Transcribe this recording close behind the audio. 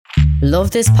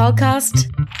Love this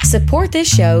podcast? Support this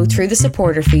show through the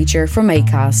supporter feature from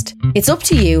Acast. It's up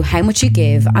to you how much you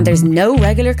give, and there's no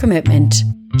regular commitment.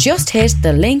 Just hit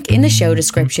the link in the show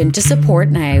description to support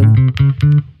now.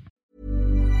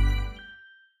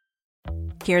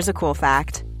 Here's a cool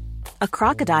fact. A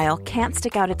crocodile can't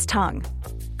stick out its tongue.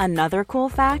 Another cool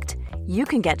fact, you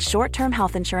can get short-term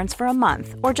health insurance for a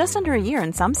month or just under a year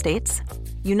in some states.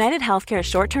 United Healthcare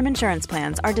short-term insurance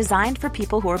plans are designed for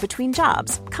people who are between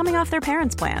jobs, coming off their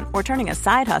parents' plan, or turning a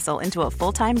side hustle into a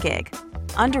full-time gig.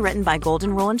 Underwritten by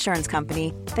Golden Rule Insurance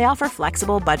Company, they offer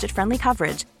flexible, budget-friendly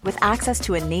coverage with access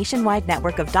to a nationwide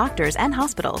network of doctors and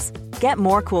hospitals. Get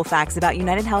more cool facts about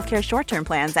United Healthcare short-term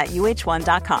plans at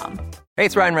uh1.com. Hey,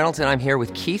 it's Ryan Reynolds, and I'm here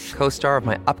with Keith, co-star of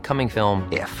my upcoming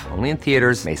film, If, only in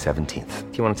theaters May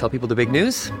 17th. Do you want to tell people the big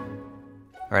news?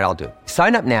 All right, I'll do it.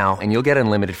 Sign up now and you'll get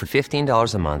unlimited for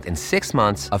 $15 a month and 6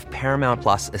 months of Paramount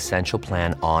Plus Essential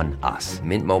Plan on us.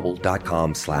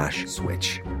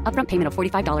 MintMobile.com/switch. Upfront payment of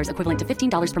 $45 equivalent to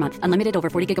 $15 per month. Unlimited over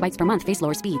 40 gigabytes per month. Face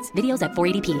lower speeds. Videos at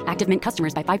 480p. Active Mint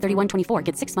customers by 531.24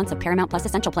 get 6 months of Paramount Plus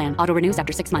Essential Plan. Auto renews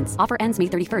after 6 months. Offer ends May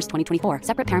 31st, 2024.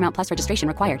 Separate Paramount Plus registration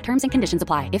required. Terms and conditions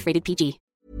apply if rated PG.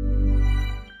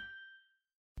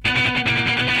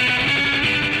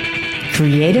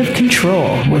 Creative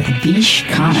Control with Vish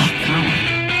Khanna.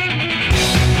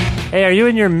 Hey, are you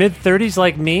in your mid-30s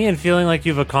like me and feeling like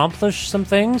you've accomplished some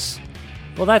things?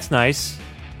 Well, that's nice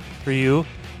for you.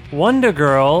 Wonder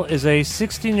Girl is a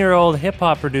 16-year-old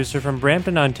hip-hop producer from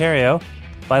Brampton, Ontario.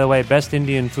 By the way, best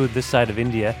Indian food this side of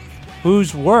India.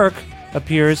 Whose work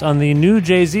appears on the new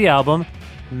Jay-Z album,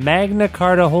 Magna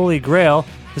Carta Holy Grail.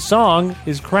 The song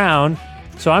is Crown.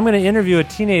 So I'm going to interview a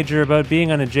teenager about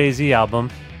being on a Jay-Z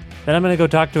album. Then I'm going to go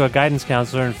talk to a guidance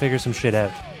counselor and figure some shit out.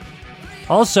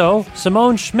 Also,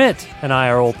 Simone Schmidt and I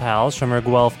are old pals from her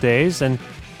Guelph days and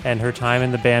her time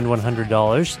in the band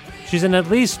 $100. She's in at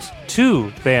least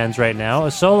 2 bands right now,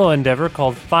 a solo endeavor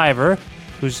called Fiverr,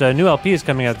 whose new LP is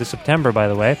coming out this September, by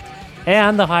the way,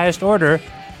 and The Highest Order,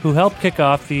 who helped kick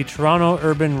off the Toronto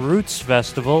Urban Roots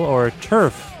Festival, or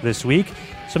TURF, this week.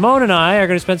 Simone and I are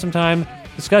going to spend some time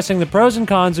discussing the pros and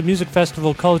cons of music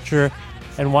festival culture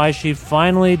and why she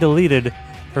finally deleted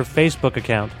her Facebook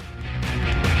account.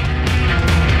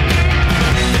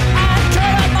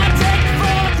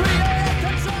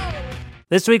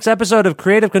 This week's episode of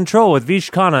Creative Control with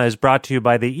Vish Khanna is brought to you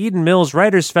by the Eden Mills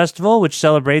Writers Festival, which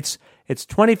celebrates its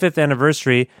 25th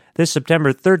anniversary this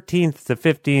September 13th to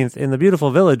 15th in the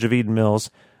beautiful village of Eden Mills,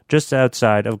 just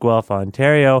outside of Guelph,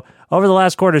 Ontario. Over the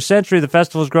last quarter century, the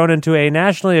festival has grown into a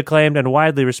nationally acclaimed and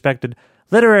widely respected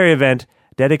literary event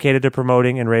dedicated to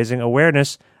promoting and raising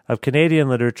awareness of Canadian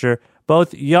literature,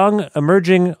 both young,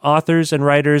 emerging authors and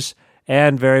writers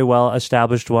and very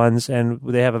well-established ones, and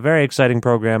they have a very exciting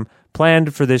program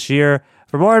planned for this year.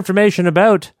 For more information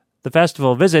about the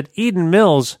festival, visit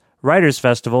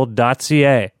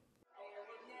EdenMillsWritersFestival.ca.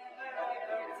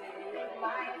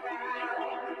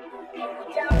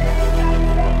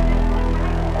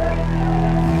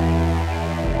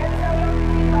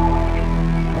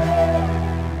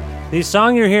 The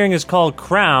song you're hearing is called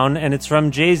Crown, and it's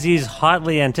from Jay-Z's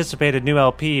hotly anticipated new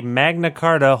LP, Magna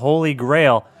Carta Holy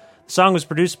Grail. The song was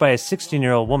produced by a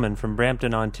 16-year-old woman from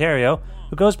Brampton, Ontario,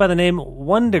 who goes by the name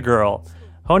Wonder Girl.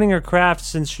 Honing her craft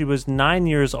since she was 9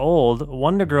 years old,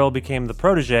 Wonder Girl became the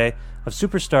protege of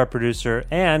superstar producer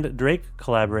and Drake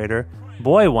collaborator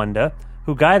Boy Wonder,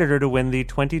 who guided her to win the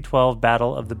 2012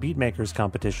 Battle of the Beatmakers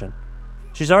competition.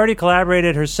 She's already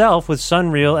collaborated herself with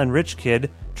Sunreal and Rich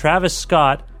Kid, Travis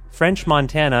Scott, French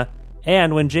Montana,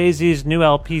 and when Jay-Z's new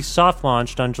LP soft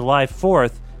launched on July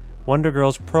 4th, Wonder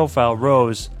Girl's profile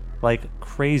rose like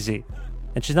crazy.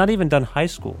 And she's not even done high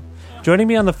school. Joining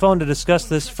me on the phone to discuss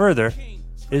this further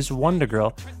is Wonder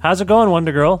Girl. How's it going,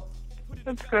 Wonder Girl?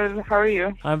 It's good. How are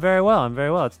you? I'm very well.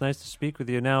 It's nice to speak with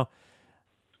you. Now,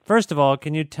 first of all,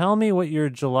 can you tell me what your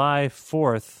July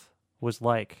 4th was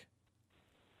like?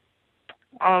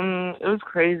 It was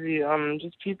crazy.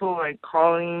 Just people like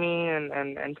calling me and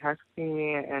texting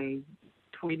me and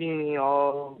tweeting me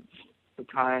all the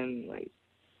time. Like,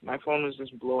 my phone was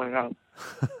just blowing up.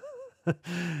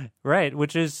 Right,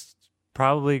 which is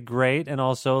probably great and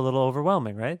also a little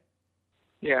overwhelming, right?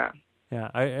 Yeah.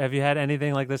 Yeah. Have you had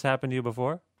anything like this happen to you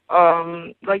before?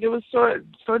 Like it was sort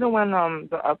of when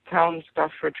the Uptown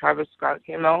stuff for Travis Scott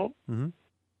came out. Mm-hmm.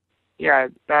 Yeah,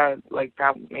 that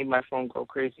made my phone go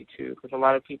crazy too, because a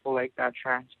lot of people like that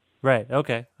track. Right.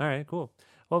 Okay. All right. Cool.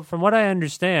 Well, from what I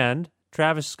understand,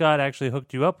 Travis Scott actually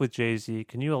hooked you up with Jay-Z.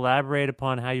 Can you elaborate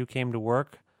upon how you came to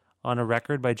work on a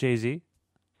record by Jay-Z?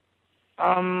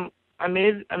 I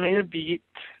made a beat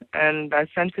and I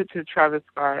sent it to Travis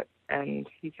Scott, and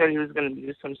he said he was going to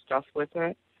do some stuff with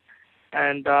it.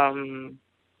 And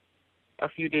a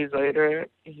few days later,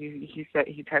 he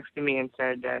texted me and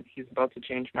said that he's about to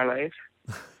change my life.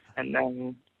 and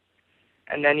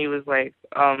then he was like,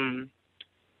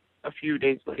 a few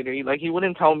days later, he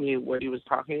wouldn't tell me what he was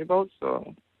talking about,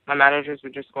 so my managers were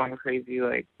just going crazy,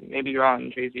 like, maybe you're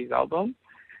on Jay-Z's album.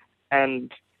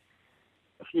 And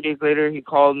a few days later, he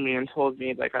called me and told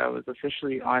me, like, I was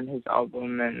officially on his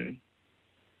album, and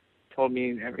told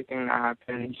me everything that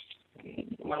happened.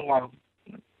 It went well.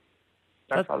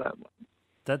 That's how that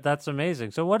went. That's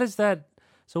amazing. So what does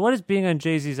being on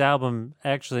Jay-Z's album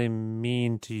actually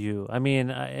mean to you? I mean,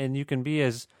 and you can be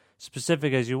as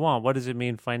specific as you want. What does it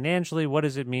mean financially? What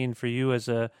does it mean for you as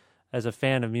a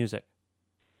fan of music?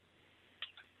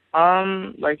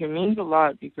 It means a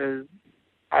lot because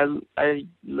I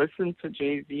listen to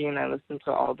Jay-Z and I listen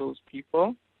to all those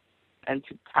people, and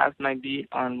to have my beat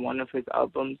on one of his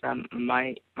albums at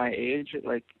my age,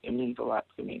 like, it means a lot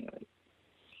to me. Like,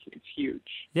 it's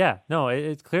huge. Yeah, no,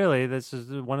 it's clearly this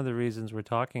is one of the reasons we're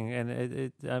talking,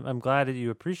 and I'm glad that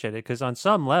you appreciate it, because on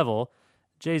some level,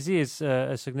 Jay-Z is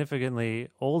a significantly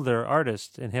older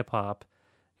artist in hip hop,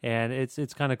 and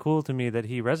it's kind of cool to me that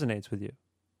he resonates with you.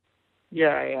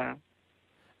 Yeah.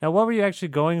 Now, what were you actually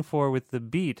going for with the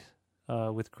beat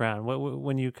with Crown?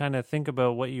 When you kind of think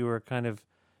about what you were kind of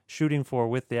shooting for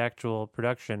with the actual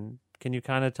production, can you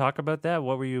kind of talk about that?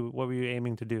 What were you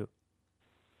aiming to do?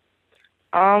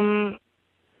 Nothing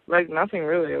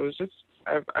really. It was just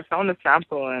I found a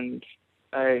sample and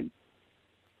I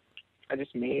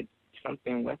just made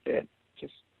something with it.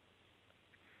 It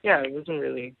wasn't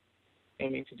really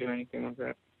aiming to do anything with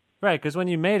it. Right, because when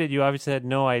you made it, you obviously had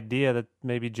no idea that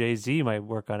maybe Jay-Z might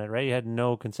work on it, right? You had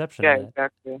no conception of that. Yeah,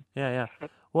 exactly. Yeah.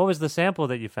 What was the sample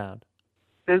that you found?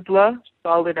 Sizzla,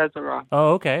 Solid as a Rock.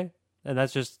 Oh, okay. And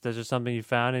that's just something you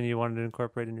found and you wanted to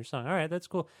incorporate in your song. All right, that's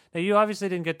cool. Now, you obviously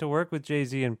didn't get to work with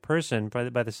Jay-Z in person by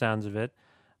the sounds of it.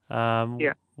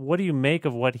 Yeah. What do you make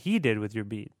of what he did with your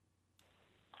beat?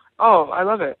 Oh, I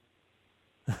love it.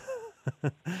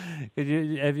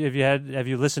 Have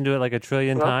you listened to it like a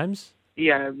trillion times?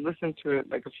 Yeah, I've listened to it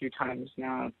like a few times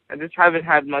now. I just haven't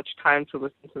had much time to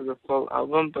listen to the full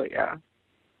album, but yeah.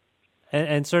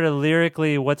 And sort of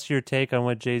lyrically, what's your take on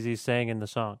what Jay-Z's saying in the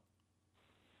song?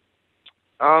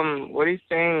 What he's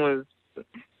saying was,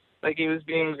 like, he was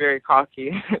being very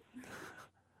cocky.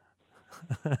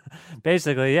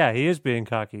 Basically, yeah, he is being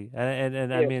cocky. And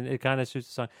yeah. I mean, it kind of suits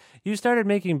the song. You started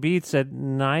making beats at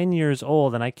 9 years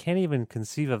old, and I can't even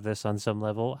conceive of this on some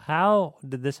level. How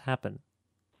did this happen?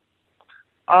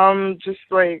 Just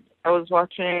like, I was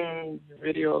watching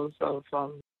videos of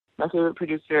my favorite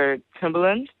producer,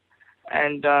 Timbaland,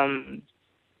 and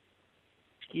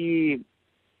he,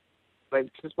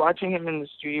 like, just watching him in the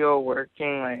studio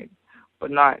working, like, but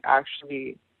not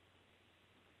actually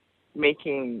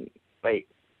making, like,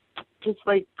 just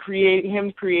like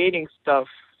creating stuff,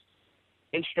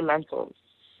 instrumentals.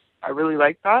 I really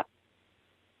like that,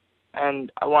 and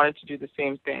I wanted to do the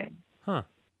same thing. Huh.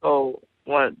 So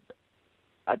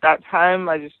at that time,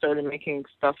 I just started making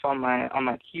stuff on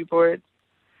my keyboard,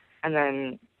 and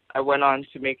then I went on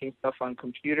to making stuff on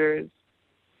computers,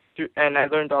 and I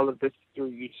learned all of this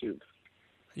through YouTube.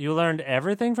 You learned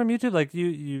everything from YouTube? Like,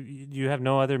 you have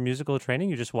no other musical training?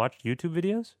 You just watched YouTube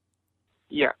videos?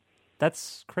 Yeah.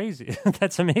 That's crazy.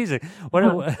 That's amazing.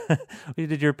 What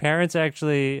did your parents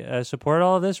actually support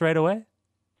all of this right away?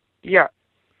 Yeah.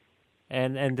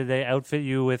 And did they outfit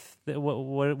you with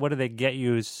what did they get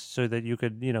you so that you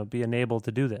could, be enabled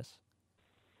to do this?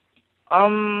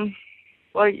 Well,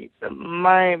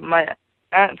 my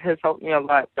aunt has helped me a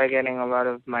lot by getting a lot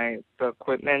of the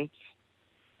equipment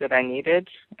that I needed,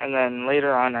 and then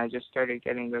later on I just started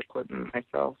getting the equipment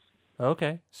myself.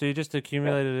 Okay, so you just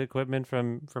accumulated equipment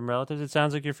from relatives. It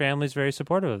sounds like your family's very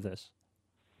supportive of this.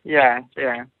 Yeah.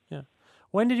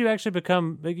 When did you actually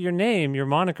become, like, your name, your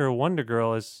moniker, Wonder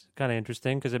Girl, is kind of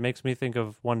interesting because it makes me think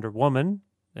of Wonder Woman,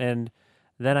 and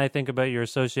then I think about your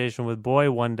association with Boy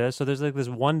Wonder. So there's like this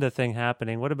Wonder thing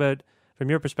happening. What about, from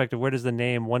your perspective, where does the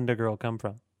name Wonder Girl come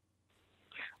from?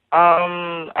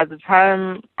 At the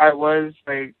time, I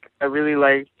really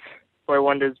liked Boy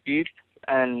Wonder's beats,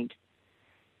 and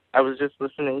I was just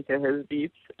listening to his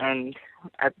beats, and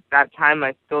at that time,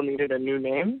 I still needed a new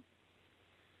name.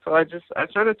 So I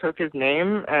sort of took his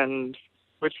name and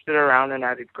switched it around and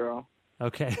added Girl.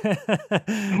 Okay.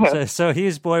 so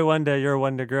he's Boy Wonder, you're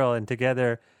Wonder Girl, and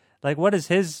together, like, what is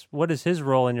his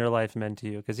role in your life meant to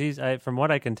you? Because from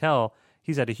what I can tell,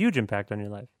 he's had a huge impact on your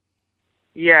life.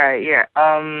 Yeah.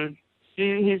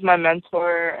 He's my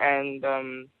mentor,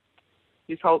 and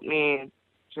he's helped me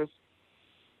just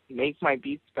make my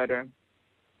beats better.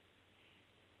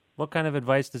 What kind of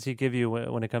advice does he give you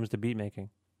when it comes to beat making?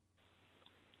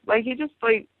 Like he just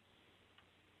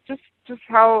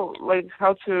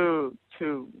how to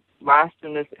last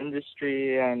in this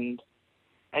industry, and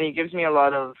he gives me a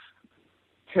lot of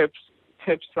tips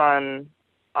on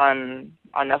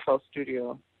FL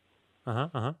Studio.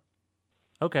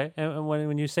 Okay, and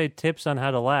when you say tips on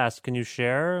how to last, can you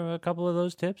share a couple of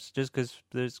those tips? Just because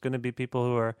there's going to be people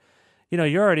who are,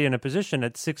 you're already in a position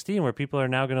at 16 where people are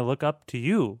now going to look up to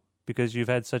you because you've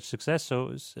had such success.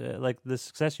 So, like the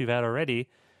success you've had already,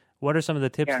 what are some of the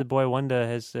tips that Boy Wonder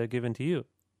has given to you?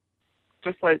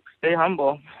 Just like stay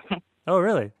humble. Oh,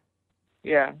 really?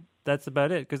 Yeah. That's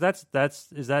about it. Because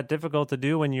is that difficult to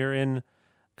do when you're in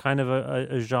kind of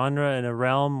a genre and a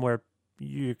realm where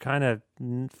you're kind of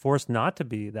forced not to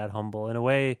be that humble in a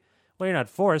way? Well, you're not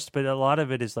forced, but a lot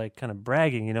of it is like kind of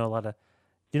bragging. A lot of,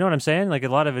 you know what I'm saying? Like a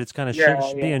lot of it's kind of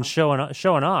being showing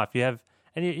off. You have,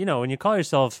 and when you call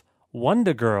yourself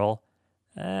Wonder Girl,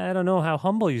 I don't know how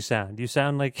humble you sound. You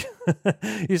sound like a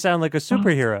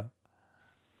superhero.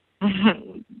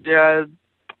 Yeah,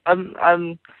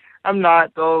 I'm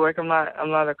not though. Like I'm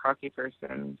not a cocky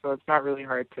person, so it's not really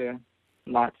hard to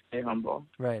not stay humble.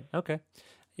 Right. Okay.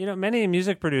 Many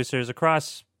music producers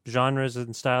across genres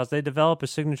and styles, they develop a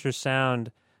signature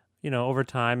sound, over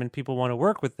time, and people want to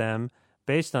work with them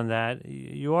based on that.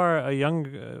 You're a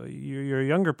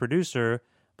younger producer,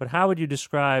 but how would you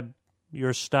describe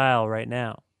your style right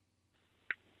now?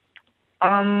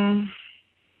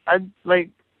 I'd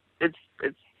like it's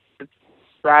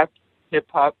rap, hip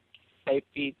hop type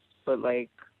beats, but like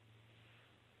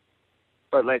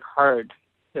hard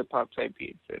hip hop type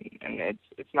beats, and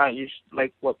it's not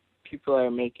like what people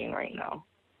are making right now.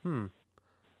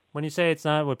 When you say it's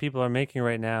not what people are making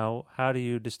right now, how do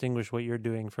you distinguish what you're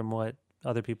doing from what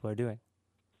other people are doing?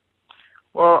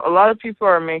 Well, a lot of people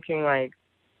are making like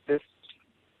this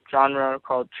genre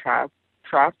called trap.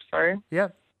 Sorry.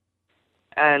 Yep.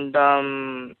 And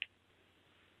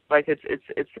like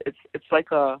it's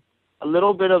like a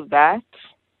little bit of that,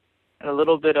 and a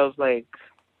little bit of like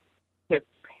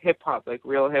hip hop, like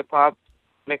real hip hop,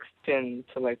 mixed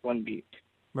into like one beat.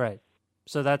 Right.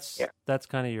 So that's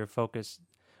kind of your focus.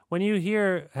 When you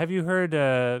hear, have you heard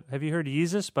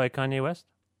Yeezus by Kanye West?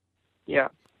 Yeah.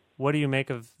 What do you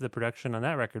make of the production on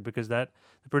that record? Because the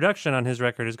production on his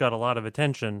record has got a lot of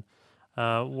attention.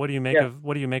 What do you make of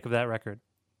that record?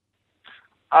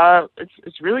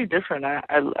 It's really different.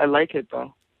 I like it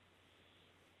though.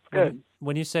 It's good.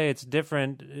 When you say it's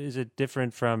different, is it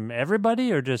different from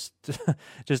everybody or just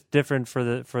different for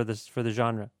the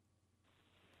genre?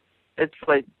 It's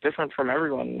like different from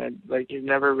everyone. Like you've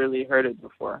never really heard it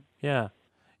before. Yeah.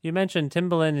 You mentioned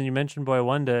Timbaland and you mentioned Boy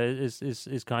Wonder. Is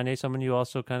Kanye someone you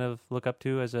also kind of look up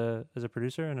to as a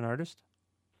producer and an artist?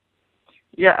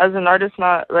 Yeah, as an artist,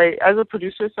 not like as a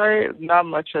producer. Sorry, not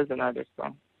much as an artist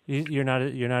though. You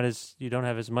don't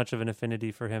have as much of an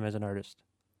affinity for him as an artist.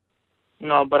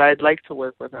 No, but I'd like to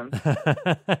work with him.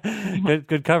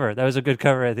 Good cover. That was a good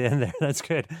cover at the end there. That's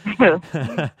good.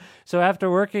 So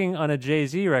after working on a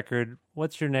Jay-Z record,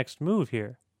 what's your next move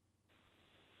here?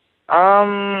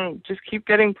 Just keep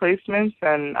getting placements,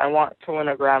 and I want to win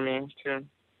a Grammy too.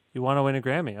 You want to win a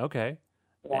Grammy? Okay.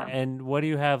 Yeah. And what do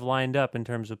you have lined up in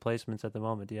terms of placements at the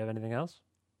moment? Do you have anything else?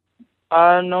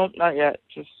 No, not yet.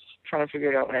 Just trying to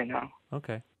figure it out right now.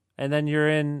 Okay. And then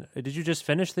did you just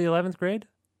finish the 11th grade?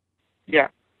 Yeah.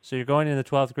 So you're going in the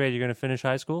 12th grade, you're going to finish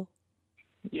high school?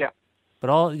 Yeah. But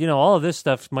all of this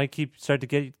stuff might it's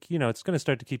going to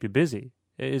start to keep you busy.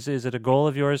 Is it a goal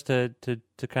of yours to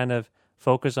kind of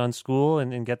focus on school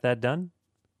and get that done?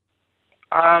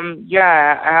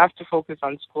 Yeah, I have to focus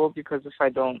on school because if I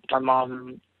don't, my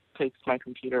mom takes my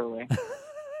computer away.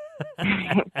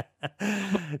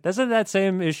 Doesn't that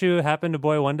same issue happen to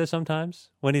Boy Wonder sometimes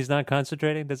when he's not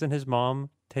concentrating? Doesn't his mom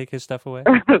take his stuff away?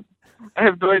 I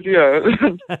have no idea.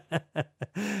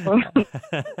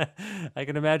 I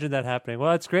can imagine that happening.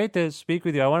 Well, it's great to speak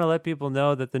with you. I want to let people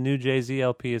know that the new Jay-Z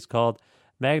LP is called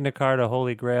Magna Carta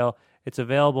Holy Grail. It's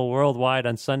available worldwide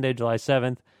on Sunday, July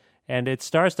 7th, and its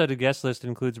star-studded guest list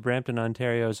includes Brampton,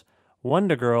 Ontario's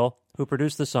Wonder Girl, who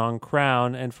produced the song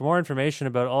Crown. And for more information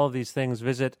about all of these things,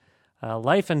 visit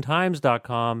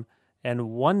lifeandtimes.com and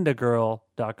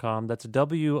wondagirl.com. That's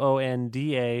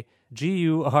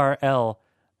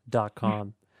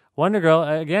WONDAGURL.com. Wonder Girl,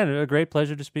 again, a great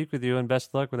pleasure to speak with you, and best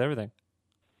of luck with everything.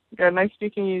 Yeah, nice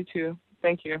speaking to you too.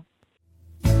 Thank you.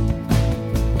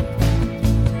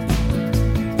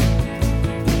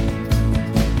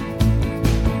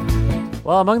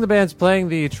 Well, among the bands playing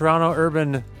the Toronto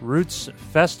Urban Roots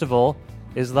Festival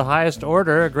is The Highest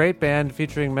Order, a great band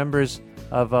featuring members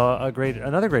of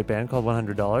another great band called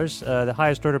 $100. The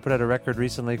Highest Order put out a record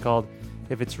recently called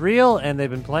If It's Real, and they've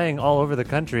been playing all over the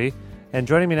country. And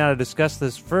joining me now to discuss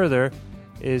this further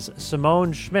is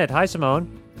Simone Schmidt. Hi,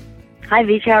 Simone. Hi,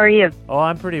 Vish. How are you? Oh,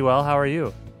 I'm pretty well. How are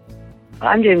you?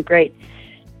 I'm doing great.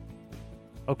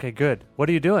 Okay, good. What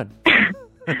are you doing?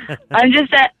 I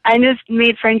just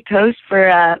made French toast for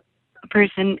a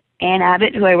person, Ann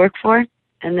Abbott, who I work for,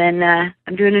 and then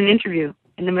I'm doing an interview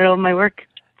in the middle of my work.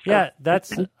 So. Yeah,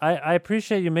 I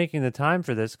appreciate you making the time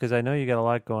for this because I know you got a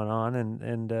lot going on,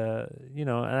 and I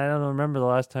don't remember the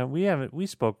last time we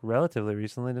spoke relatively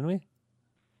recently, didn't we?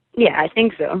 Yeah, I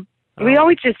think so. We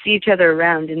always just see each other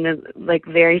around in the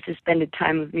very suspended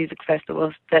time of music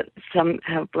festivals that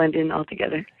somehow blend in all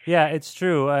together. Yeah, it's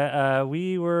true.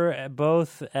 We were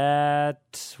both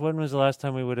at, when was the last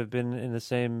time we would have been in the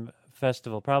same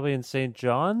festival? Probably in St.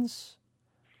 John's,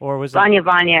 or was Vanya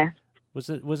Vanya? Was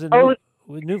it was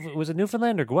it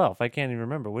Newfoundland or Guelph? I can't even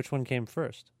remember which one came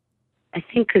first. I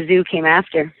think Kazoo came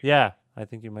after. Yeah, I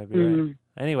think you might be right.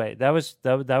 Anyway, that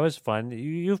was fun.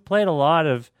 You've played a lot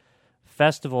of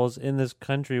festivals in this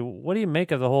country. What do you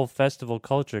make of the whole festival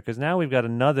culture? Because now we've got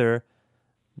another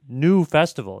new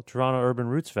festival, Toronto Urban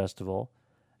Roots Festival,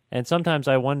 and sometimes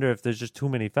I wonder if there's just too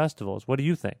many festivals. What do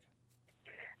you think?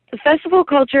 The festival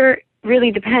culture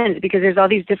really depends because there's all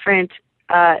these different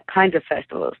kinds of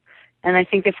festivals, and I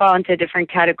think they fall into different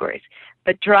categories.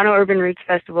 But Toronto Urban Roots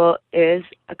Festival is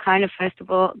a kind of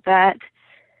festival that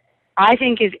I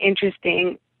think is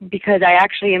interesting because I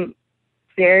actually am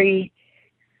very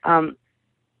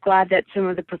glad that some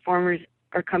of the performers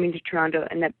are coming to Toronto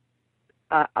and that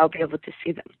I'll be able to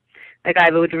see them. Like,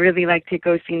 I would really like to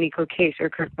go see Nico Case or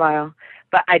Kurt Weill,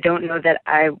 but I don't know that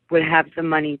I would have the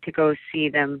money to go see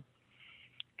them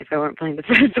if I weren't playing the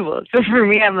festival. So for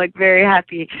me, I'm very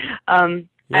happy. Yep.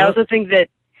 I also think that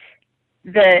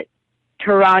the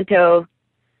Toronto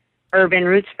Urban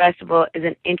Roots Festival is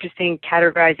an interesting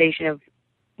categorization of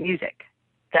music.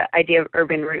 The idea of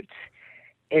urban roots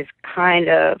is kind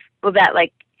of,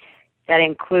 that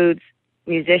includes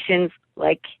musicians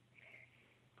like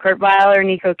Kurt Weill or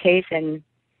Nico Case, and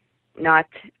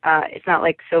it's not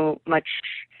so much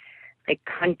like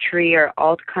country or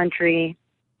alt country.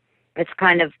 It's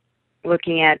kind of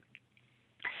looking at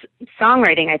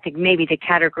songwriting, I think, maybe to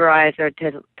categorize or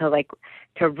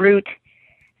to root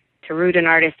an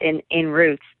artist in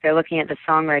roots. They're looking at the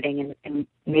songwriting and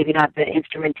maybe not the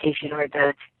instrumentation or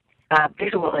the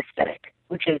visual aesthetic,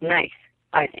 which is nice,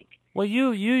 I think. Well,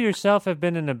 you yourself have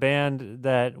been in a band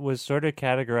that was sort of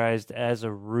categorized as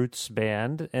a roots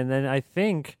band, and then I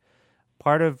think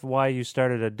part of why you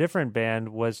started a different band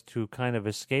was to kind of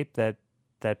escape that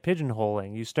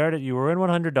pigeonholing. You were in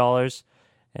 $100,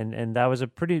 and that was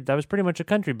pretty much a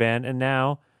country band, and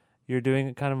now you're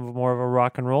doing kind of more of a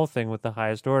rock and roll thing with The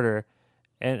Highest Order.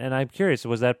 And I'm curious,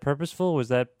 was that purposeful? Was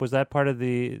that part of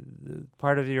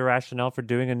your rationale for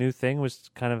doing a new thing?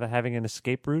 Was kind of having an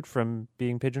escape route from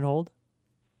being pigeonholed?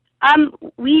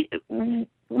 We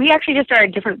actually just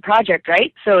started a different project,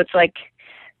 right? So it's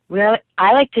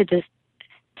I like to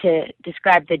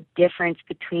describe the difference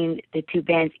between the two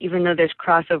bands, even though there's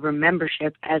crossover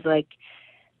membership, as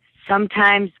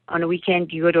sometimes on a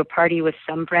weekend you go to a party with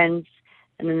some friends,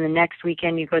 and then the next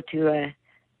weekend you go to a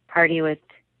party with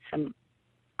some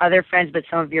other friends, but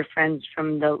some of your friends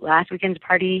from the last weekend's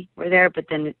party were there, but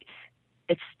then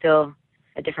it's still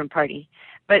a different party.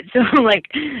 But so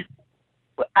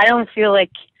I don't feel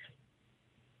like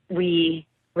we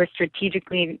were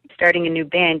strategically starting a new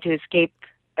band to escape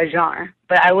a genre.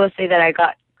 But I will say that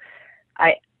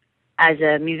I as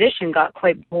a musician got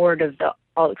quite bored of the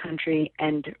alt country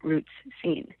and roots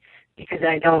scene because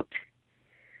I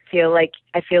feel like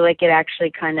it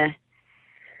actually kind of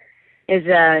is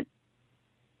a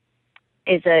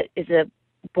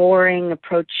boring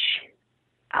approach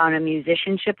on a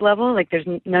musicianship level. There's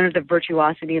none of the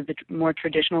virtuosity of the more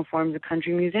traditional forms of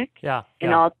country music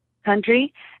in all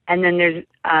country, and then there's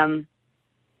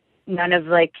none of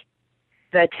the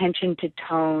attention to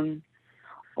tone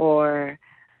or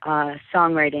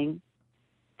songwriting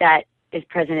that is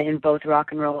present in both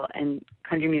rock and roll and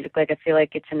country music. I feel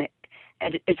like it's an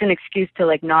excuse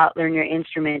to not learn your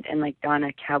instrument and don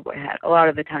a cowboy hat a lot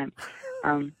of the time.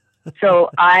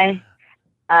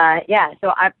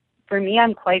 For me,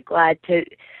 I'm quite glad to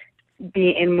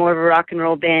be in more of a rock and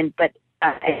roll band, but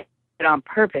I did it on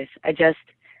purpose. It's just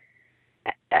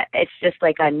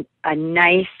a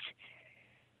nice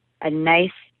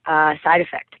side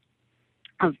effect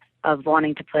of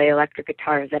wanting to play electric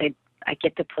guitar, that I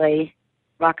get to play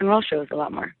rock and roll shows a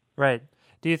lot more. Right.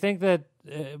 Do you think that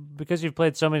because you've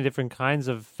played so many different kinds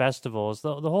of festivals,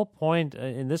 the whole point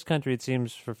in this country, it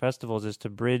seems, for festivals is to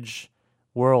bridge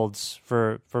worlds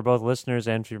for both listeners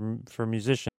and for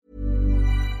musicians.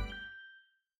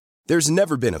 There's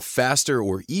never been a faster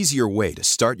or easier way to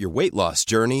start your weight loss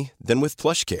journey than with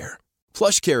PlushCare.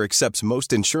 PlushCare accepts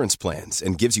most insurance plans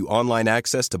and gives you online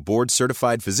access to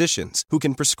board-certified physicians who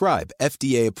can prescribe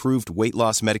FDA-approved weight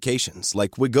loss medications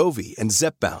like Wegovy and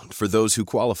Zepbound for those who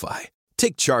qualify.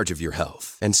 Take charge of your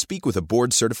health and speak with a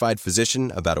board-certified physician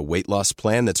about a weight loss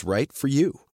plan that's right for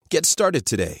you. Get started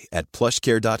today at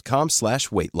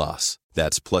plushcare.com/weight loss.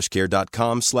 That's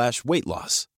plushcare.com/weight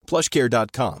loss.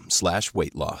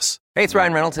 plushcare.com/weight loss. Hey, it's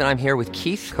Ryan Reynolds, and I'm here with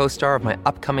Keith, co-star of my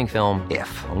upcoming film,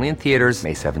 If, only in theaters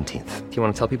May 17th. Do you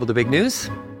want to tell people the big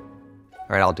news?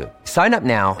 All right, I'll do it. Sign up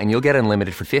now and you'll get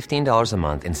unlimited for $15 a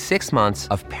month and 6 months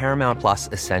of Paramount Plus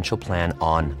Essential Plan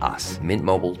on us.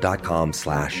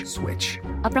 MintMobile.com/switch.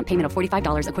 Upfront payment of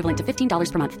 $45 equivalent to $15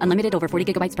 per month. Unlimited over 40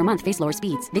 gigabytes per month. Face lower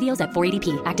speeds. Videos at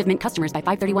 480p. Active Mint customers by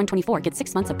 531.24 get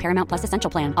 6 months of Paramount Plus Essential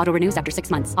Plan. Auto renews after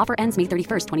 6 months. Offer ends May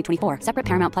 31st, 2024. Separate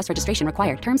Paramount Plus registration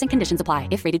required. Terms and conditions apply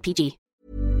if rated PG.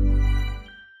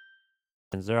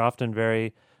 They're often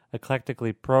very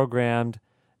eclectically programmed,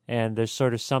 and there's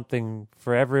sort of something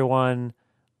for everyone,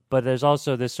 but there's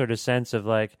also this sort of sense of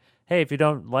like, hey, if you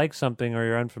don't like something or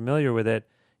you're unfamiliar with it,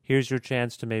 here's your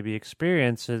chance to maybe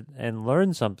experience it and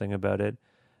learn something about it.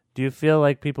 Do you feel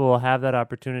like people will have that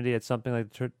opportunity at something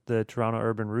like the Toronto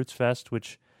Urban Roots Fest,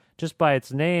 which just by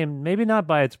its name, maybe not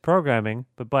by its programming,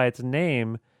 but by its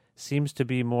name, seems to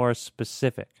be more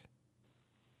specific?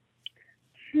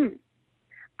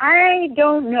 I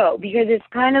don't know, because it's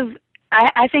kind of,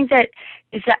 I think that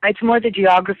it's more the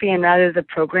geography and rather the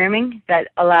programming that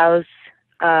allows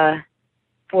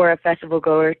for a festival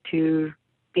goer to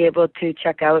be able to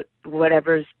check out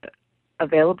whatever's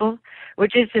available,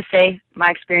 which is to say, my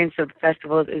experience of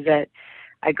festivals is that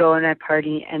I go and I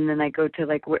party, and then I go to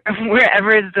like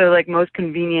wherever is the like most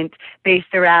convenient,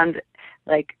 based around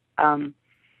like a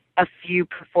few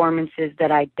performances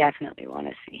that I definitely want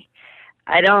to see.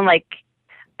 I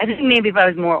think maybe if I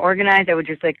was more organized, I would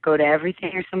just like go to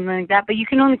everything or something like that. But you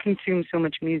can only consume so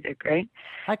much music, right?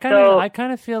 I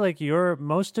kind of feel like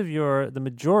the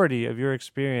majority of your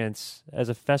experience as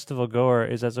a festival goer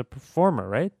is as a performer,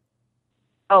 right?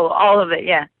 Oh, all of it,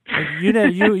 yeah.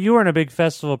 You weren't a big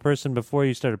festival person before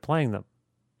you started playing them.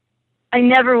 I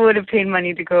never would have paid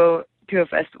money to go to a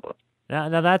festival.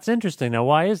 Now that's interesting. Now,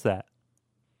 why is that?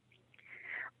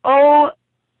 Oh,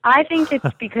 I think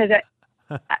it's because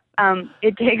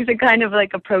it takes a kind of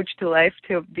like approach to life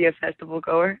to be a festival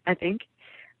goer, I think.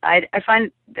 I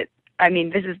find that, I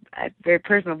mean, this is very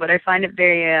personal, but I find it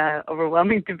very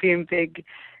overwhelming to be in big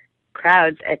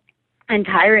crowds and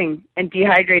tiring and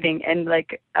dehydrating, and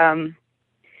like, I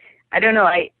don't know,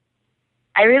 I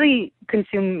really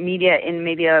consume media in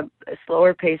maybe a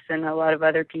slower pace than a lot of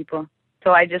other people.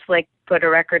 So I just like put a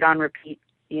record on repeat,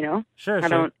 you know? Sure,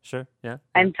 yeah.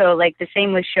 And so like the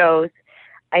same with shows.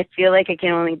 I feel like I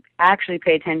can only actually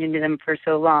pay attention to them for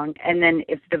so long. And then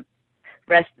if the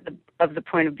rest of the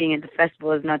point of being at the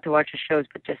festival is not to watch the shows,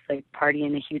 but just like party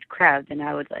in a huge crowd, then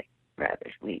I would like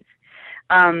rather leave.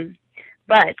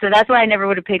 But so that's why I never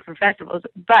would have paid for festivals.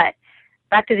 But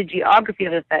back to the geography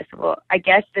of the festival, I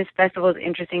guess this festival is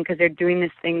interesting because they're doing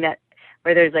this thing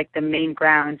where there's like the main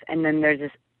grounds, and then there's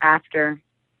this after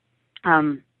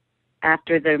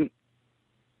the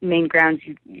main grounds,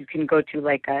 you can go to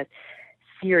like a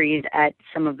series at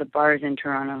some of the bars in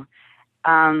Toronto.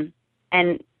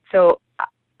 And so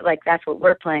like that's what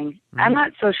we're playing. Mm-hmm. I'm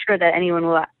not so sure that anyone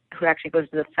who actually goes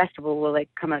to the festival will like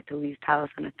come out to Lee's Palace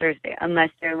on a Thursday,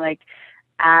 unless they're like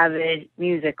avid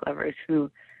music lovers who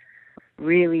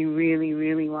really, really,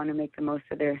 really want to make the most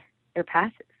of their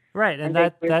passes. Right, and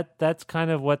that's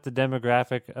kind of what the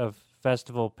demographic of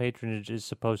festival patronage is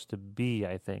supposed to be,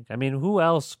 I think. I mean, who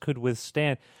else could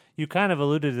withstand? You kind of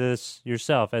alluded to this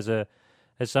yourself as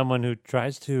someone who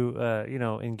tries to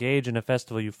engage in a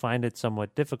festival. You find it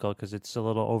somewhat difficult because it's a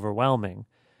little overwhelming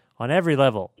on every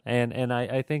level. And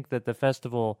I think that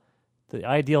the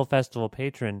ideal festival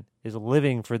patron is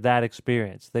living for that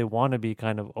experience. They want to be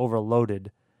kind of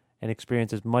overloaded and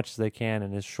experience as much as they can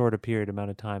in as short a period amount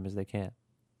of time as they can.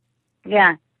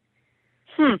 Yeah.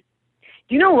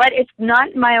 You know what? It's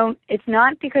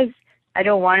not because I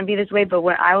don't want to be this way, but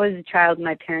when I was a child,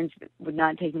 my parents would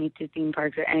not take me to theme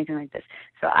parks or anything like this.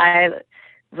 So I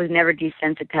was never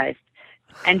desensitized.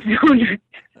 And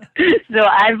so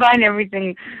I find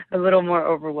everything a little more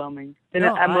overwhelming. than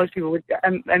most people would.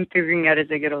 I'm figuring out as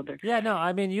I get older. Yeah, no,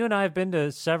 I mean, you and I have been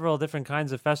to several different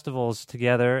kinds of festivals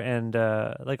together, and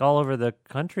like all over the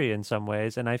country in some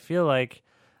ways. And I feel like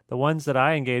the ones that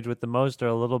I engage with the most are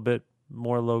a little bit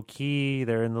more low key.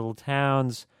 They're in little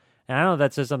towns, and I don't know if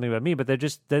that says something about me, but they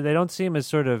don't seem as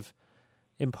sort of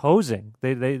imposing.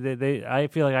 I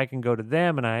feel like I can go to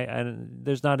them, and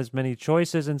there's not as many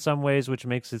choices in some ways, which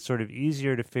makes it sort of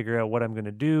easier to figure out what I'm going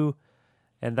to do.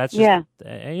 And that's just,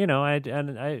 you know,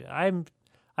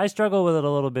 I struggle with it a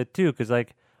little bit too, because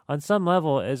like on some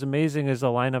level, as amazing as a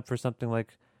lineup for something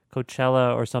like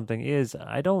Coachella or something is,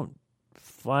 I don't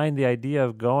find the idea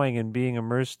of going and being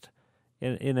immersed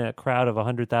in a crowd of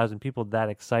 100,000 people that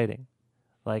exciting.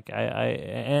 Like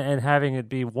and having it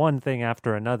be one thing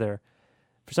after another.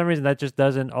 For some reason, that just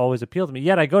doesn't always appeal to me.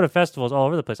 Yet I go to festivals all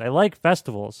over the place. I like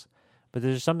festivals, but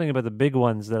there's something about the big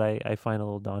ones that I find a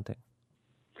little daunting.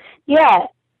 Yeah,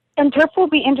 and Turf will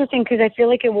be interesting because I feel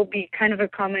like it will be kind of a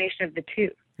combination of the two.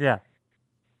 Yeah.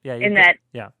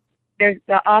 There's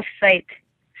the off-site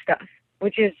stuff,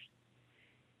 which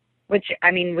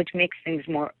makes things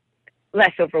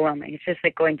less overwhelming. It's just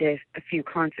like going to a few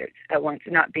concerts at once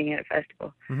and not being at a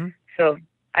festival. Mm-hmm. So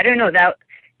I don't know,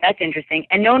 that's interesting.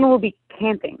 And no one will be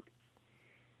camping.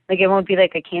 Like, it won't be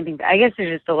like a camping. I guess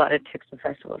there's just a lot of types of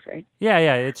festivals, right? Yeah,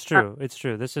 it's true. It's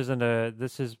true. This is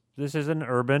an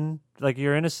urban, like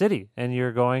you're in a city and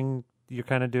you're kind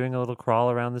of doing a little crawl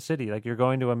around the city. Like you're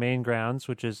going to a main grounds,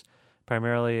 which is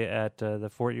primarily at the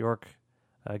Fort York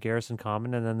Garrison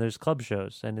Common, and then there's club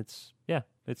shows, and it's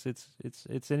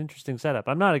an interesting setup.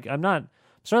 I'm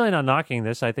certainly not knocking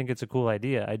this. I think it's a cool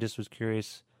idea. I just was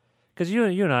curious because you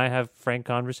and I have frank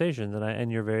conversations,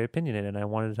 and you're very opinionated, and I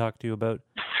wanted to talk to you about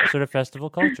sort of festival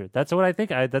culture. That's what I think.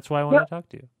 That's why I wanted to talk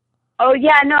to you. Oh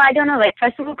yeah, no, I don't know. Like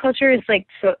festival culture is like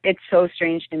it's so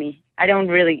strange to me. I don't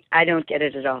get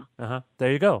it at all.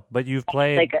 There you go. But you've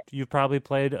probably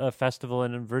played a festival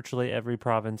in virtually every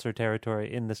province or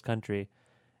territory in this country,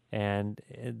 and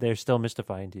they're still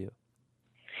mystifying to you.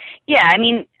 Yeah, I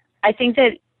mean, I think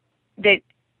that it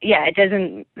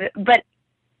doesn't, but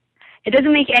it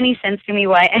doesn't make any sense to me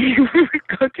why anyone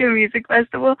would go to a music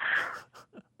festival.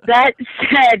 That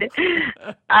said,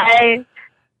 I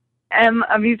am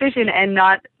a musician and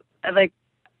not like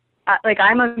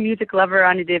I'm a music lover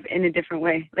in a different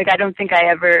way. Like I don't think I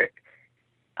ever.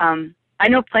 I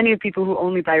know plenty of people who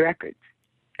only buy records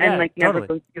and never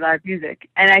go see live music.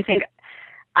 And I think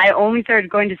I only started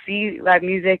going to see live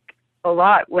music a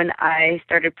lot when I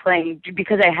started playing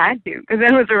because I had to, because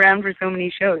I was around for so many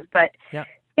shows. But yeah,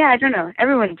 I don't know.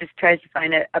 Everyone just tries to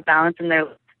find a balance in their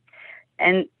life.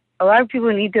 And a lot of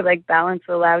people need to like balance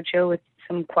a loud show with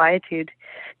some quietude.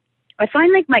 I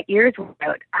find like my ears wear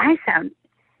out. I sound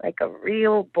like a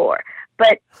real bore,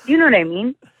 but you know what I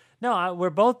mean? No, we're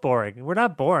both boring. We're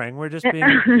not boring. We're just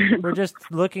we're just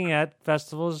looking at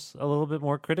festivals a little bit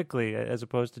more critically, as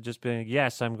opposed to just being,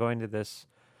 yes, I'm going to this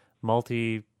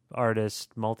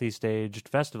multi-artist, multi-staged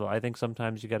festival. I think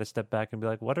sometimes you got to step back and be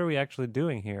like, what are we actually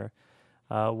doing here?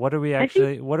 What are we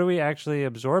actually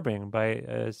absorbing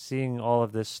by seeing all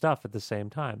of this stuff at the same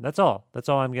time? That's all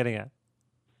I'm getting at.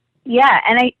 Yeah,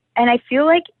 and I feel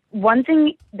like one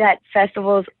thing that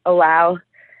festivals allow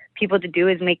people to do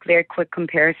is make very quick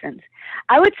comparisons.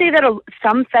 I would say that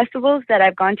some festivals that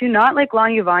I've gone to, not like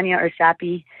Long Yvonnya or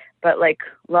Sappy, but like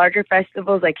larger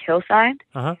festivals like Hillside.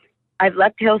 I've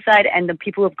left Hillside, and the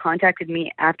people who have contacted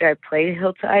me after I played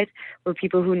Hillside were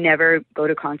people who never go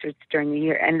to concerts during the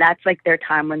year, and that's like their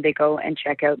time when they go and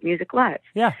check out music live.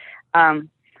 Yeah.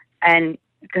 And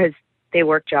because they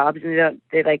work jobs and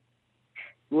they like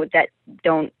that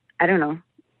don't, I don't know,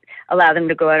 allow them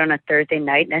to go out on a Thursday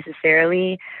night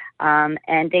necessarily.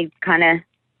 And they kind of,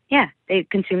 they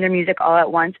consume their music all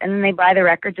at once, and then they buy the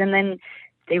records, and then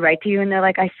they write to you and they're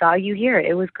like, I saw you here.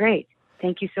 It was great.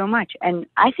 Thank you so much. And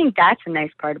I think that's a nice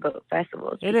part about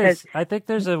festivals. It is. I think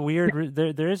there's a weird,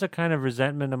 there is a kind of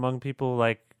resentment among people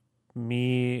like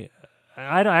me.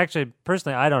 I don't actually,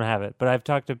 personally, I don't have it, but I've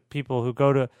talked to people who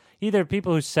go to, either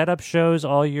people who set up shows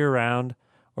all year round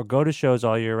or go to shows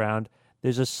all year round.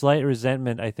 There's a slight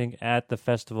resentment, I think, at the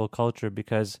festival culture,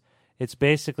 because it's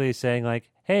basically saying like,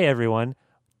 hey, everyone,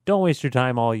 don't waste your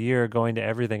time all year going to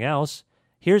everything else.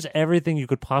 Here's everything you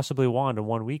could possibly want in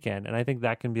one weekend. And I think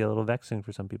that can be a little vexing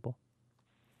for some people.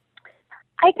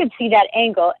 I could see that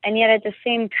angle. And yet at the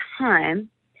same time,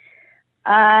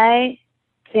 I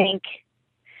think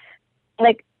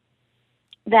like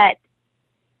that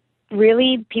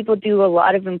really people do a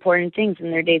lot of important things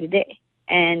in their day to day.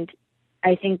 And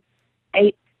I think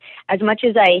as much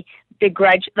as I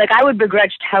would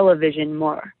begrudge television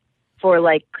more for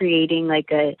like creating like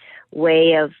a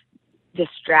way of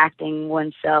distracting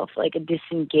oneself, like a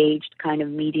disengaged kind of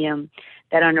medium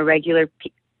that on a regular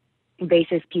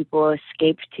basis people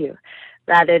escape to,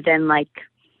 rather than like,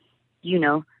 you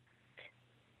know,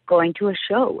 going to a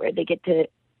show where they get to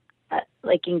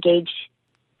like engage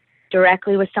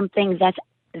directly with something that's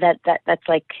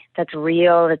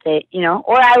real, that they, you know.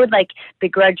 Or I would like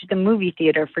begrudge the movie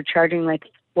theater for charging like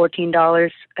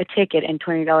 $14 a ticket and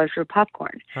 $20 for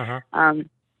popcorn,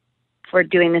 for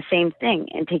doing the same thing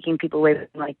and taking people away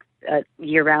from like a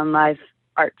year-round live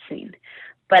art scene.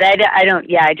 But I don't.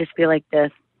 Yeah, I just feel like the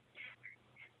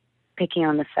picking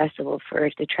on the festival for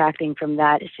detracting from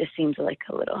that, it just seems like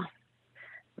a little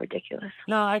ridiculous.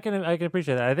 No, I can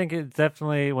appreciate that. I think it's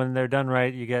definitely, when they're done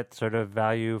right, you get sort of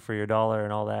value for your dollar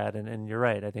and all that. And you're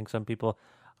right. I think some people,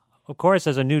 of course,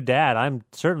 as a new dad, I'm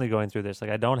certainly going through this.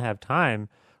 Like, I don't have time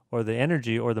or the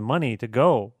energy or the money to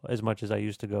go as much as I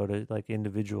used to go to like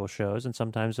individual shows. And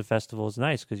sometimes the festival is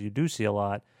nice because you do see a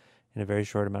lot in a very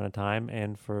short amount of time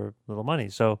and for little money.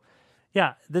 So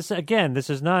yeah, this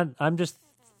is not,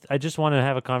 I just want to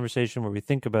have a conversation where we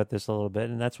think about this a little bit,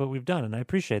 and that's what we've done. And I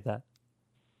appreciate that.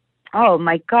 Oh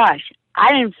my gosh.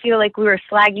 I didn't feel like we were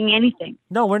slagging anything.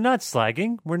 No, we're not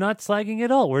slagging. We're not slagging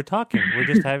at all. We're talking. We're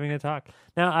just having a talk.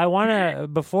 Now, I want to,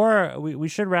 before we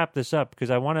should wrap this up, because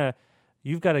I want to,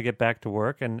 you've got to get back to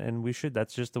work, and we should,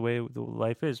 that's just the way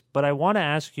life is. But I want to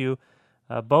ask you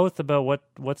both about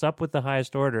what's up with the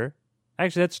Highest Order.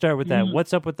 Actually, let's start with that.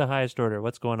 What's up with the Highest Order?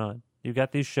 What's going on? You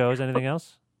got these shows, anything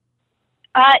else?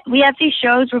 We have these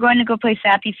shows. We're going to go play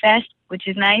Sappy Fest, which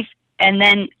is nice. And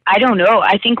then, I don't know,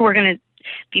 I think we're going to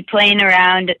be playing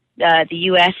around the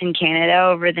U.S. and Canada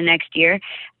over the next year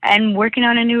and working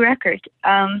on a new record.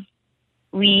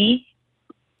 We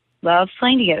love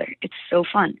playing together. It's so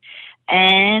fun.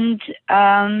 And,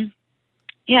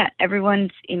 yeah,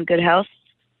 everyone's in good health,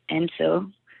 and so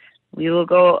we will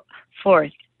go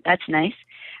forth. That's nice.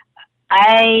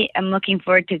 I am looking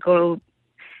forward to go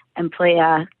and play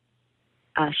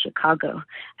Chicago.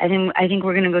 I think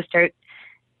we're going to go start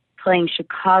playing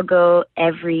Chicago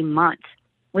every month,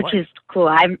 which is cool.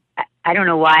 I don't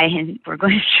know why we're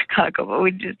going to Chicago, but we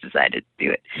just decided to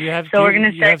do it. We're going to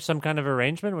start. You have some kind of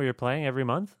arrangement where you're playing every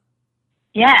month?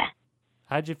 Yeah.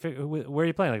 How'd you figure? Where are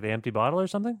you playing? Like the Empty Bottle or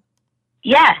something?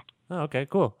 Yeah. Oh, okay,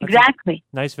 cool. That's exactly.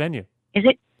 Nice venue. Is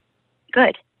it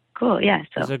good? Cool. Yeah.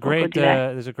 So there's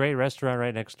a great restaurant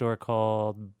right next door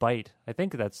called Bite. I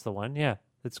think that's the one. Yeah,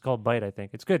 it's called Bite. I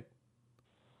think it's good.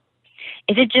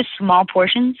 Is it just small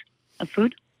portions of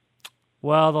food?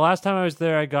 Well, the last time I was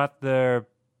there, I got their.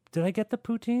 Did I get the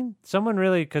poutine? Someone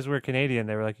really, because we're Canadian,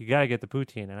 they were like, "You got to get the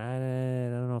poutine," and I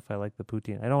don't know if I like the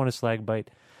poutine. I don't want to slag Bite,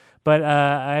 but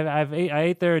I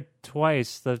ate there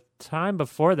twice. The time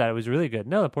before that, it was really good.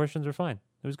 No, the portions were fine.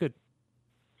 It was good.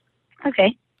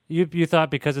 Okay. You thought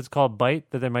because it's called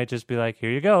Bite that they might just be like, "Here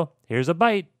you go. Here's a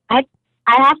bite." I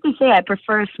have to say I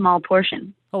prefer a small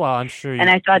portion. Oh, well, I'm sure you... And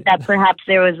I thought that perhaps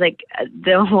there was like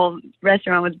the whole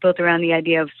restaurant was built around the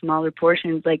idea of smaller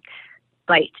portions, like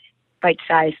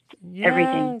bite-sized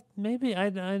everything. Maybe I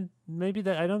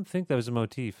don't think that was a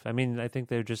motif. I mean, I think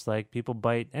they're just like people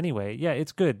bite anyway. Yeah,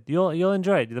 it's good. You'll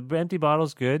enjoy it. The Empty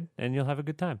Bottle's good, and you'll have a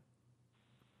good time.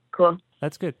 Cool.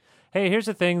 That's good. Hey, here's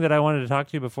the thing that I wanted to talk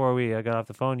to you before we got off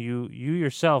the phone. You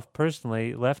yourself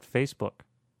personally left Facebook.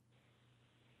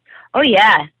 Oh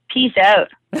yeah, peace out.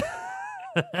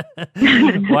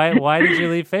 Why did you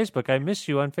leave Facebook? I miss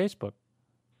you on Facebook.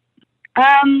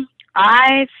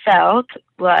 I felt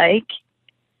like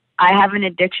I have an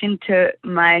addiction to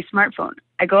my smartphone.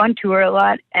 I go on tour a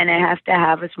lot, and I have to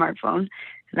have a smartphone,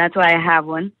 and that's why I have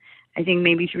one. I think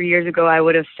maybe 3 years ago I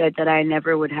would have said that I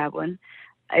never would have one.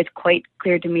 It's quite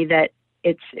clear to me that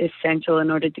it's essential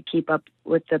in order to keep up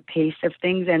with the pace of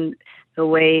things and the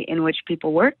way in which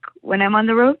people work when I'm on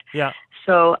the road. Yeah.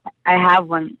 So I have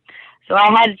one. So I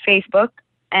had Facebook,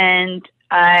 and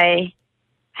I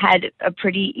had a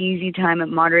pretty easy time at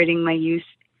moderating my use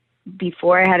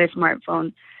before I had a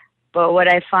smartphone. But what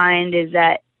I find is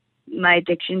that my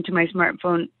addiction to my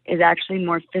smartphone is actually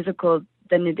more physical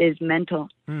than it is mental.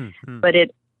 Mm-hmm. But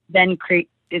it then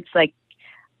it's like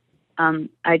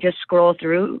I just scroll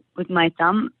through with my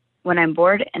thumb when I'm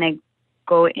bored, and I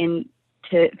go into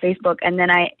Facebook, and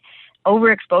then I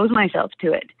overexpose myself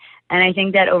to it. And I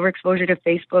think that overexposure to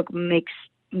Facebook makes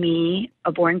me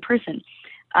a boring person.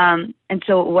 And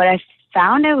so what I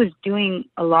found I was doing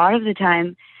a lot of the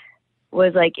time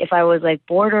was like, if I was like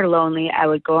bored or lonely, I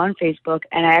would go on Facebook,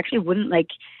 and I actually wouldn't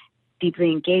like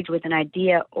deeply engage with an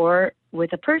idea or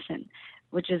with a person,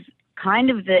 which is kind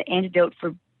of the antidote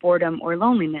for boredom or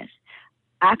loneliness,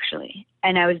 actually.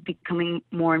 And I was becoming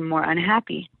more and more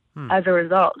unhappy as a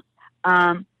result.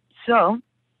 So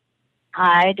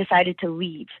I decided to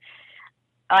leave.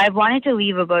 I wanted to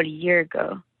leave about a year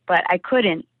ago, but I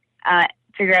couldn't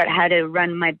figure out how to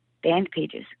run my band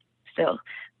pages still.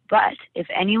 But if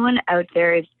anyone out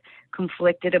there is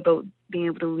conflicted about being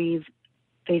able to leave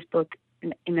Facebook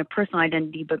in their personal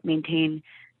identity but maintain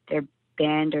their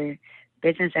band or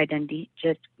business identity,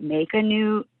 just make a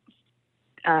new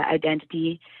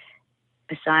identity,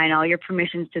 assign all your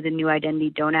permissions to the new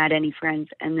identity, don't add any friends,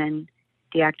 and then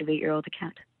deactivate your old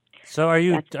account. So are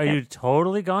you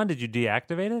totally gone? Did you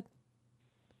deactivate it?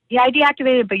 Yeah, I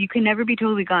deactivated, but you can never be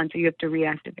totally gone, so you have to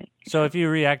reactivate. So if you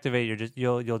reactivate,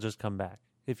 you'll just come back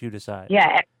if you decide.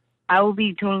 Yeah, I will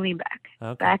be totally back.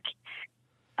 Okay. Back.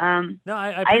 No,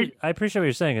 I appreciate what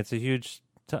you're saying. It's a huge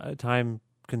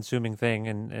time-consuming thing,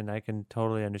 and I can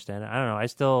totally understand it. I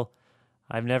don't know.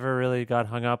 I've never really got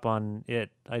hung up on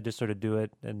it. I just sort of do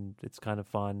it, and it's kind of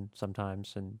fun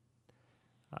sometimes. And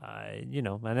I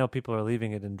know people are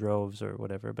leaving it in droves or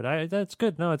whatever, but that's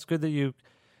good. No, it's good that you.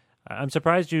 I'm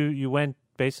surprised you went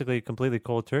basically completely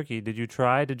cold turkey. Did you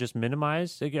try to just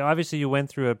minimize? Like, obviously, you went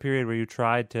through a period where you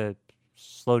tried to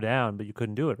slow down, but you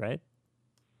couldn't do it, right?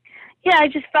 Yeah, I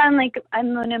just found like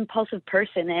I'm an impulsive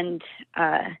person, and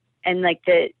like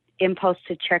the impulse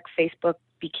to check Facebook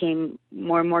became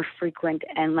more and more frequent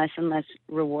and less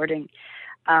rewarding.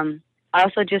 I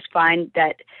also just find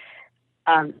that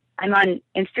I'm on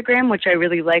Instagram, which I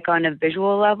really like on a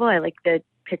visual level. I like the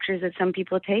pictures that some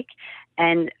people take,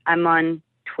 and I'm on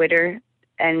Twitter,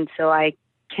 and so I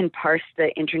can parse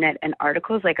the internet and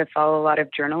articles. Like I follow a lot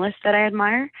of journalists that I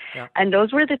admire, and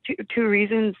those were the two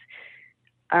reasons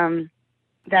that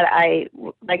I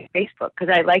like Facebook,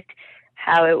 because I liked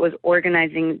how it was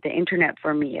organizing the internet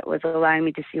for me. It was allowing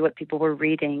me to see what people were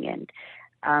reading, and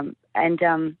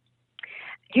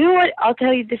you know what? I'll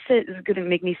tell you, this is going to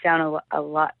make me sound a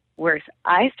lot worse.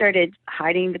 I started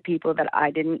hiding the people that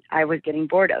I was getting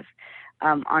bored of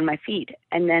on my feed.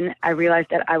 And then I realized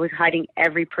that I was hiding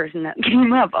every person that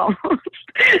came up almost.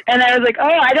 And I was like,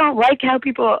 oh, I don't like how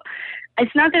people,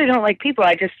 it's not that I don't like people.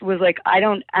 I just was like, I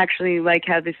don't actually like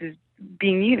how this is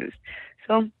being used.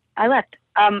 So I left.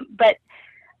 But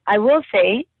I will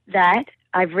say that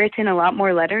I've written a lot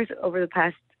more letters over the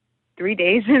past 3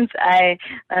 days since I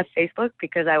left Facebook,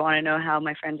 because I want to know how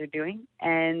my friends are doing.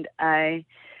 And I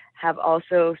have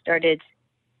also started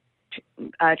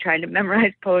trying to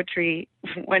memorize poetry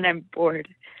when I'm bored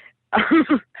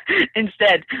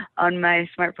instead on my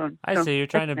smartphone. I see. You're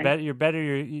trying to better.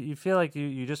 You feel like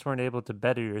you just weren't able to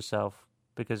better yourself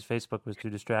because Facebook was too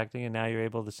distracting, and now you're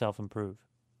able to self-improve.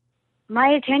 My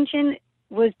attention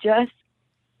was just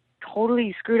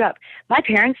totally screwed up. My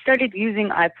parents started using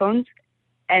iPhones,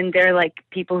 and they're like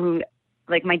people who,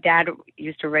 like my dad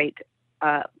used to write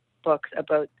books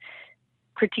about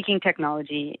critiquing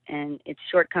technology and its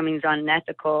shortcomings on an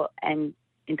ethical and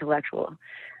intellectual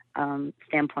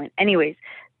standpoint. Anyways,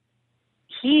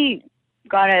 he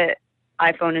got an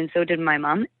iPhone, and so did my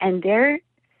mom, and their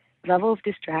level of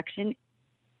distraction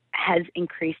has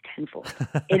increased tenfold.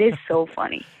 It is so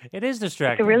funny. It is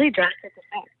distracting. It's a really drastic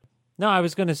effect. No, I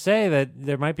was going to say that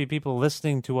there might be people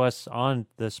listening to us on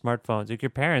the smartphones. Like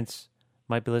your parents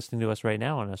might be listening to us right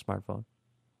now on a smartphone.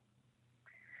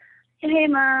 Hey,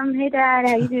 Mom. Hey, Dad.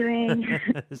 How you doing?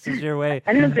 This is your way.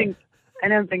 I don't think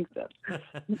so.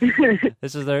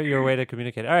 This is your way to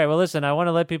communicate. All right. Well, listen, I want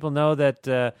to let people know that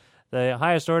the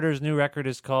Highest Order's new record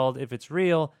is called If It's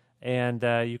Real, and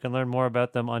you can learn more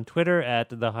about them on Twitter at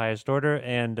The Highest Order.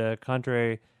 And not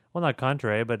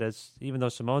contrary, but even though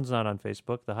Simone's not on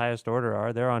Facebook, The Highest Order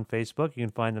are. They're on Facebook. You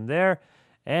can find them there,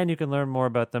 and you can learn more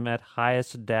about them at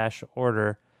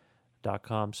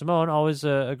highest-order.com. Simone, always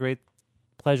a great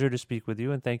pleasure to speak with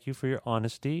you, and thank you for your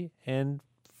honesty and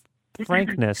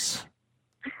frankness.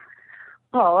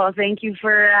 Oh, well, thank you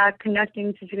for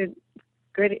conducting such a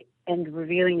good and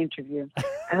revealing interview.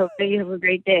 I hope that you have a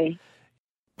great day.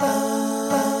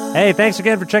 Hey, thanks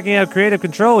again for checking out Creative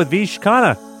Control with Vish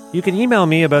Khanna. You can email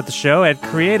me about the show at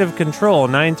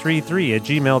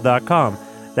creativecontrol933@gmail.com.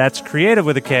 That's creative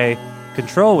with a K,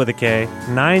 control with a K,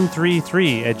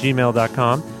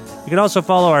 933@gmail.com. You can also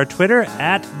follow our Twitter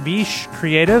at Vish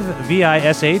Creative,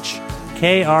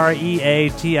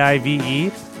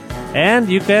 VishKreative. And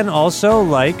you can also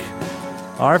like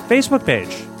our Facebook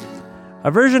page.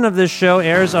 A version of this show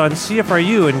airs on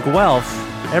CFRU in Guelph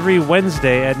every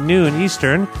Wednesday at noon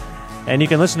Eastern. And you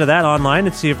can listen to that online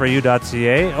at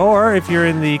cfru.ca, or if you're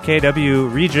in the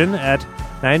KW region at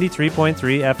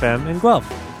 93.3 FM in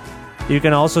Guelph. You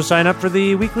can also sign up for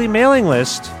the weekly mailing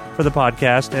list for the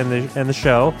podcast and the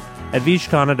show at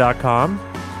vishkhanna.com,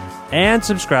 and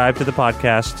subscribe to the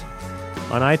podcast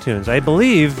on iTunes. I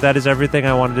believe that is everything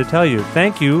I wanted to tell you.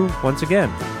 Thank you once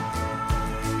again.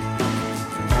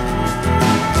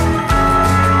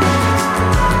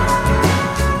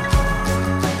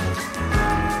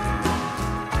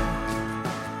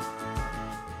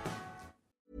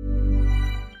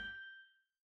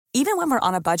 Even when we're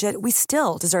on a budget, we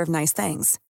still deserve nice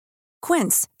things.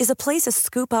 Quince is a place to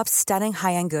scoop up stunning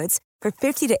high-end goods for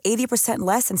 50 to 80%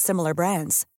 less than similar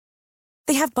brands.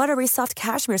 They have buttery soft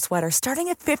cashmere sweaters starting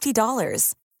at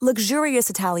 $50, luxurious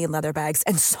Italian leather bags,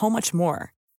 and so much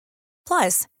more.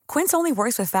 Plus, Quince only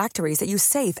works with factories that use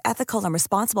safe, ethical, and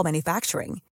responsible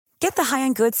manufacturing. Get the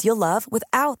high-end goods you'll love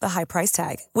without the high price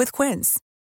tag with Quince.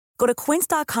 Go to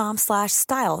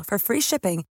quince.com/style for free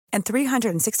shipping and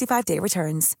 365-day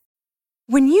returns.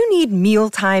 When you need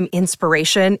mealtime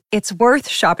inspiration, it's worth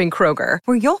shopping Kroger,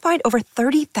 where you'll find over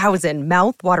 30,000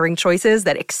 mouth-watering choices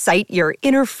that excite your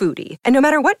inner foodie. And no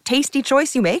matter what tasty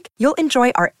choice you make, you'll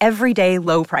enjoy our everyday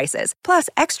low prices, plus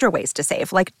extra ways to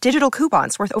save, like digital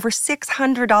coupons worth over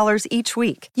 $600 each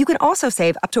week. You can also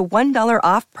save up to $1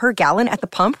 off per gallon at the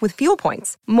pump with fuel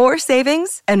points. More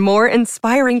savings and more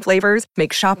inspiring flavors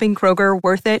make shopping Kroger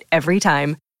worth it every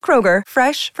time. Kroger,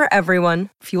 fresh for everyone.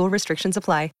 Fuel restrictions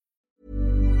apply.